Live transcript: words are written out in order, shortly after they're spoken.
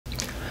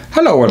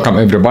Hello, welcome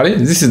everybody.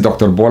 This is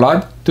Dr.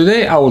 Bolad.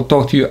 Today I will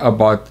talk to you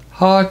about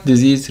heart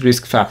disease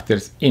risk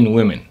factors in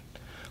women.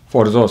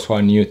 For those who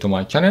are new to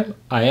my channel,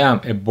 I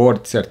am a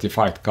board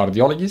certified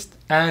cardiologist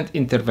and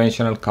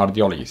interventional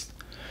cardiologist.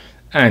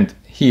 And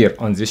here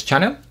on this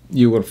channel,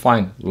 you will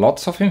find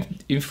lots of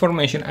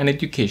information and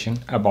education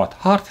about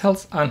heart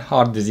health and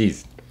heart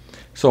disease.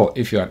 So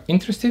if you are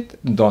interested,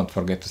 don't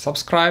forget to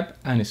subscribe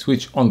and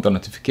switch on the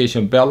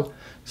notification bell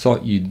so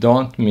you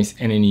don't miss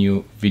any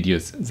new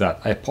videos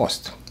that I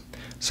post.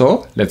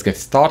 So let's get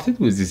started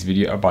with this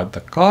video about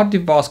the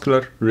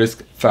cardiovascular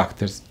risk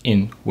factors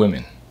in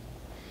women.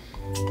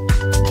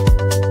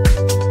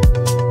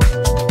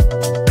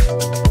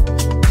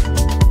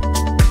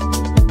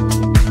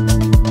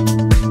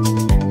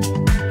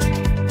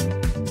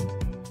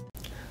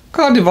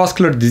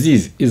 Cardiovascular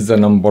disease is the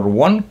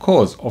 #1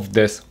 cause of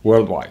death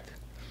worldwide.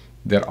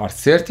 There are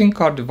certain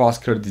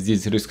cardiovascular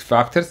disease risk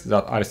factors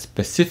that are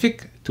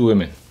specific to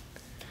women.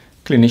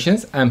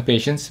 Clinicians and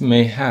patients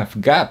may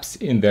have gaps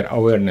in their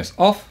awareness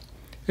of,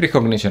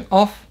 recognition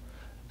of,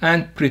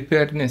 and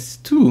preparedness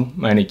to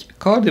manage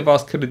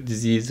cardiovascular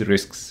disease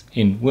risks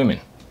in women,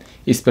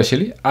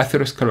 especially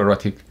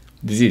atherosclerotic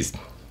disease.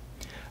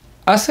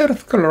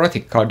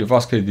 Atherosclerotic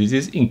cardiovascular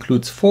disease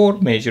includes 4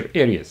 major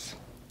areas: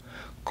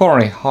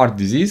 coronary heart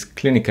disease,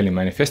 clinically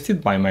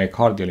manifested by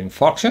myocardial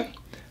infarction,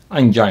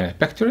 angina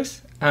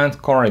pectoris, and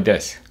coronary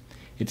death.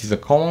 It is a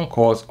common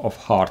cause of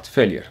heart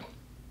failure.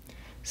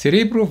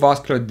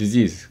 Cerebrovascular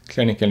disease,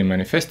 clinically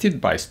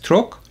manifested by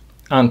stroke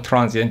and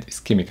transient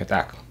ischemic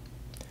attack.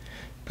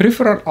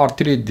 Peripheral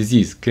arterial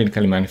disease,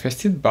 clinically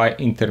manifested by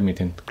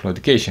intermittent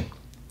claudication.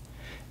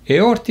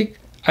 Aortic,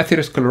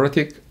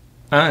 atherosclerotic,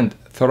 and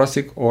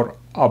thoracic or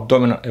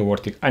abdominal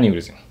aortic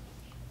aneurysm.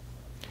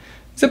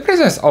 The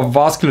presence of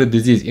vascular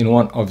disease in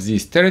one of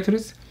these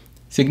territories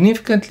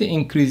significantly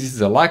increases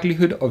the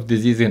likelihood of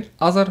disease in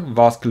other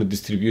vascular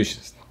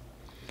distributions.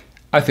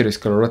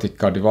 Atherosclerotic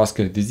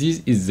cardiovascular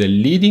disease is the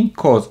leading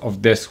cause of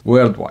death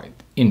worldwide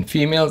in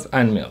females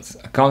and males,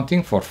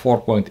 accounting for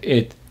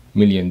 4.8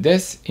 million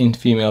deaths in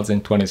females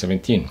in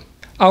 2017.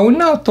 I will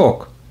now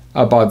talk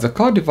about the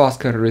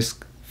cardiovascular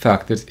risk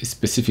factors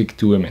specific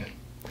to women.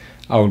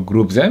 I will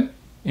group them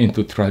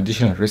into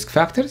traditional risk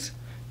factors,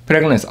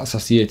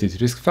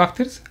 pregnancy-associated risk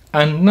factors,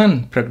 and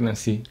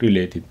non-pregnancy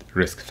related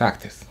risk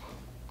factors.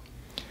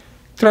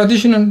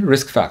 Traditional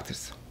risk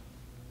factors.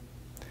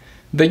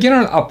 The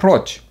general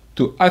approach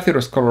to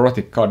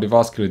atherosclerotic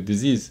cardiovascular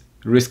disease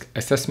risk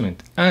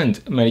assessment and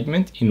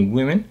management in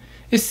women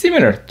is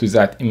similar to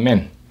that in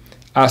men,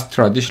 as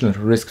traditional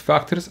risk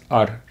factors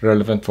are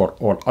relevant for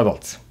all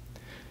adults.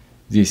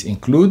 These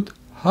include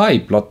high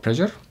blood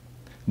pressure,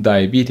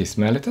 diabetes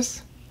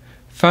mellitus,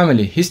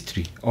 family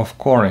history of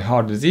coronary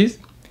heart disease,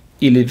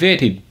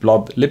 elevated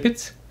blood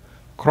lipids,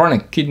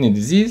 chronic kidney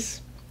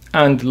disease,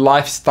 and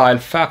lifestyle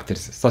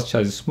factors such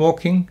as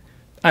smoking,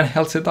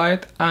 unhealthy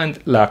diet, and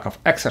lack of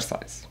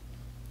exercise.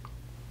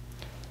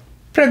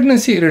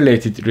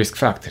 Pregnancy-related risk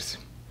factors.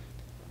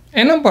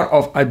 A number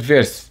of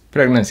adverse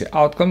pregnancy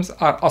outcomes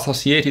are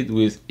associated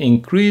with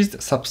increased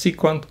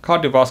subsequent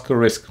cardiovascular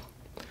risk.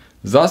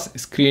 Thus,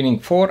 screening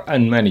for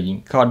and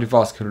managing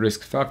cardiovascular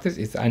risk factors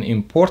is an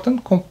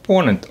important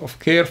component of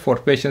care for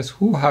patients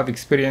who have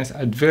experienced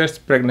adverse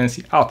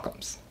pregnancy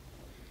outcomes.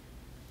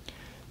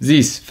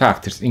 These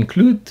factors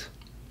include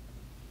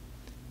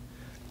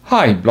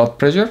high blood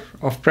pressure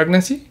of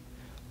pregnancy,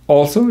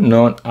 also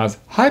known as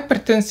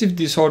hypertensive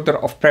disorder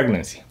of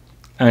pregnancy,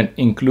 and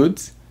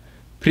includes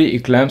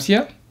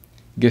preeclampsia,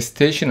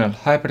 gestational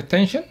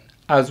hypertension,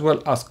 as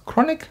well as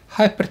chronic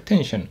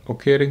hypertension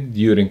occurring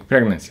during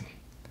pregnancy.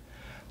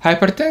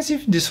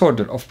 Hypertensive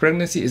disorder of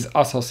pregnancy is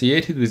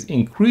associated with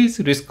increased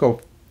risk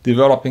of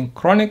developing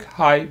chronic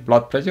high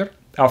blood pressure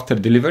after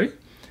delivery,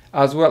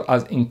 as well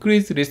as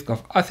increased risk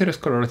of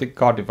atherosclerotic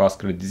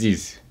cardiovascular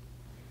disease.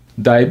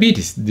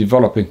 Diabetes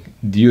developing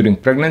during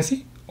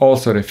pregnancy,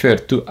 also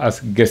referred to as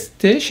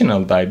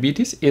gestational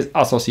diabetes, is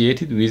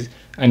associated with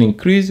an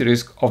increased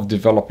risk of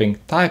developing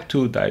type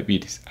 2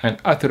 diabetes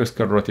and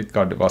atherosclerotic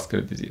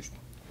cardiovascular disease.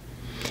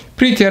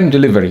 Preterm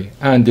delivery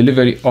and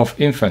delivery of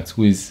infants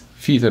with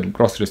fetal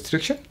growth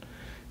restriction.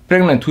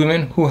 Pregnant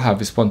women who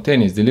have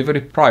spontaneous delivery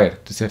prior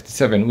to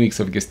 37 weeks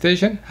of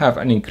gestation have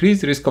an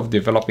increased risk of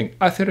developing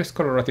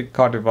atherosclerotic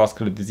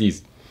cardiovascular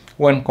disease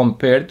when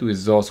compared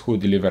with those who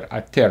deliver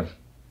at term.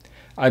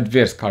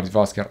 Adverse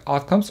cardiovascular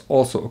outcomes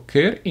also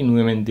occur in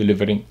women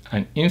delivering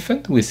an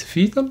infant with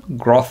fetal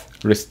growth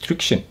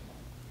restriction.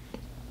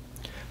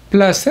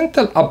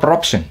 Placental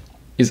abruption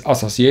is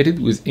associated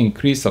with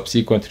increased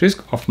subsequent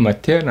risk of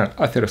maternal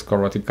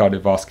atherosclerotic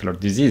cardiovascular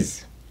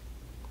disease.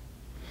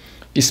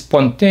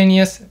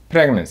 Spontaneous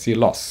pregnancy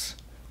loss.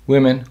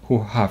 Women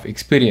who have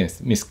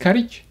experienced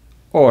miscarriage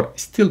or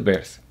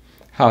stillbirth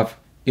have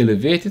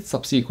elevated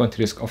subsequent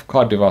risk of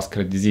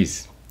cardiovascular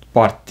disease,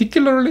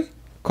 particularly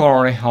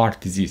coronary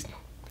heart disease.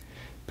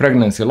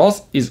 Pregnancy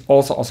loss is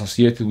also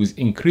associated with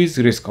increased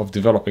risk of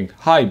developing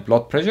high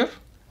blood pressure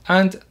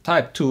and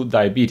type 2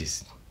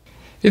 diabetes.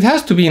 It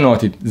has to be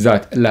noted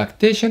that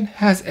lactation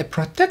has a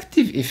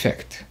protective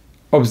effect.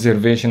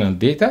 Observational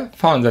data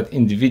found that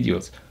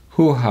individuals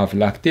who have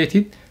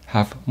lactated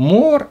have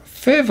more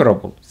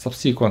favorable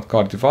subsequent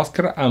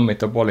cardiovascular and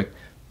metabolic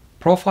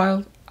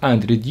profile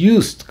and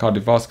reduced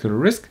cardiovascular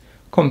risk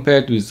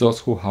compared with those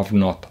who have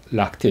not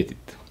lactated.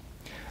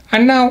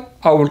 And now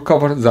I will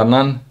cover the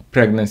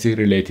non-pregnancy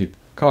related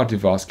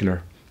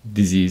cardiovascular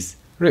disease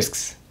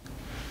risks.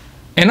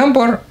 A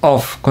number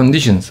of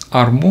conditions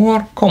are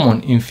more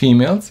common in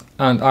females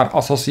and are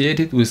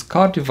associated with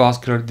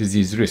cardiovascular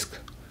disease risk.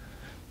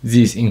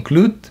 These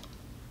include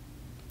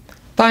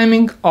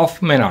timing of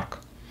menarche.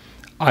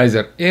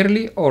 Either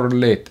early or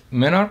late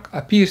menarche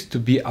appears to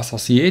be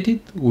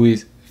associated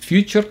with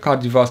future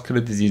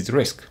cardiovascular disease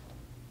risk.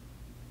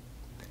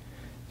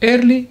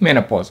 Early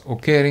menopause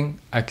occurring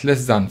at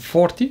less than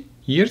 40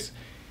 years,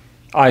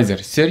 either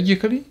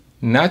surgically,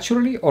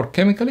 naturally, or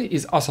chemically,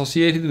 is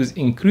associated with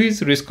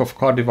increased risk of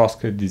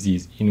cardiovascular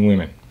disease in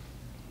women.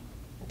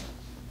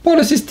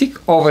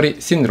 Polycystic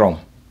ovary syndrome,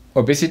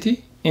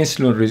 obesity,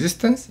 insulin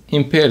resistance,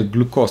 impaired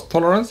glucose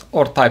tolerance,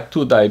 or type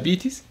 2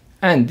 diabetes,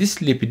 and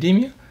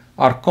dyslipidemia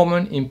are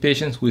common in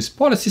patients with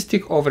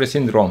polycystic ovary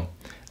syndrome,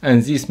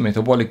 and these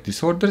metabolic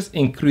disorders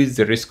increase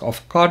the risk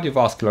of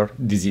cardiovascular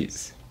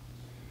disease.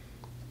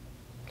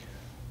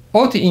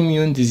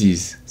 Autoimmune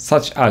disease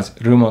such as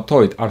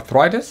rheumatoid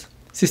arthritis,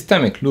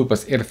 systemic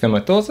lupus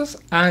erythematosus,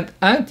 and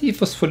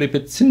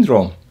antiphospholipid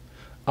syndrome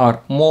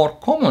are more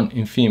common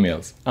in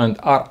females and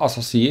are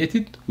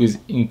associated with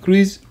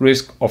increased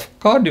risk of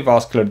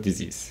cardiovascular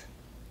disease.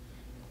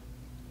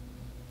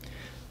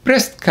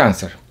 Breast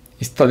cancer.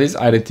 Studies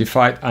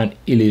identified an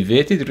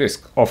elevated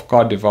risk of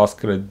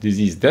cardiovascular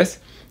disease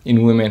death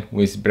in women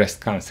with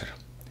breast cancer.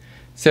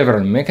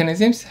 Several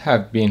mechanisms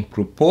have been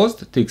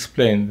proposed to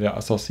explain the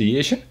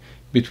association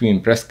between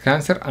breast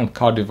cancer and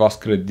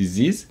cardiovascular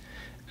disease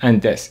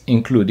and death,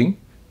 including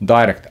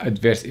direct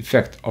adverse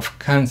effect of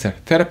cancer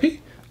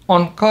therapy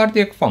on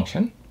cardiac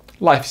function,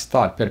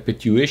 lifestyle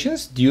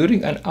perpetuations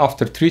during and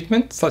after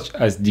treatment such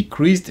as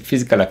decreased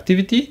physical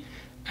activity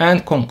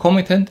and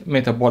concomitant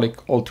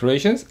metabolic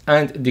alterations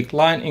and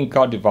decline in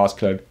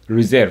cardiovascular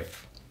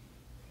reserve.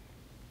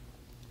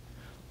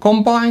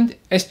 Combined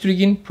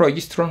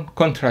estrogen-progesterone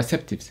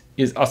contraceptives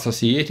is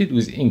associated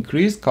with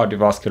increased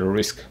cardiovascular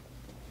risk.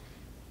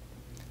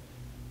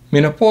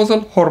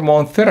 Menopausal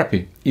hormone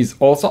therapy is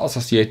also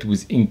associated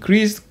with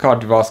increased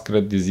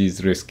cardiovascular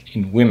disease risk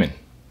in women.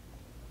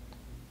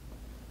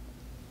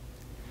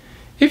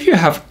 If you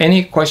have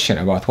any question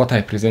about what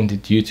I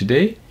presented to you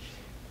today,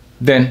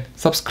 then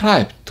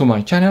subscribe to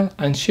my channel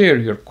and share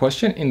your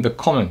question in the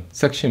comment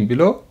section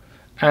below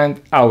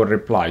and I will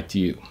reply to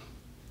you.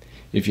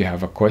 If you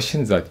have a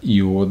question that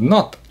you would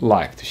not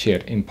like to share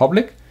in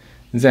public,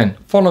 then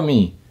follow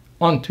me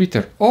on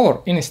Twitter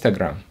or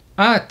Instagram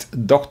at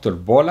Dr.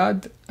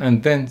 Bolad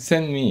and then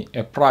send me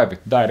a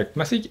private direct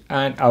message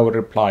and I will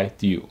reply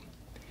to you.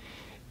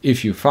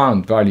 If you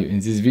found value in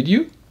this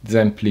video,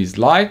 then please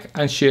like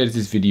and share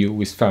this video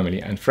with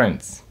family and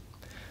friends.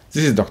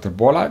 This is Dr.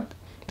 Bolad,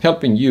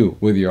 helping you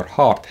with your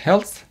heart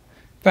health.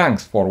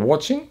 Thanks for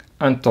watching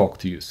and talk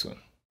to you soon.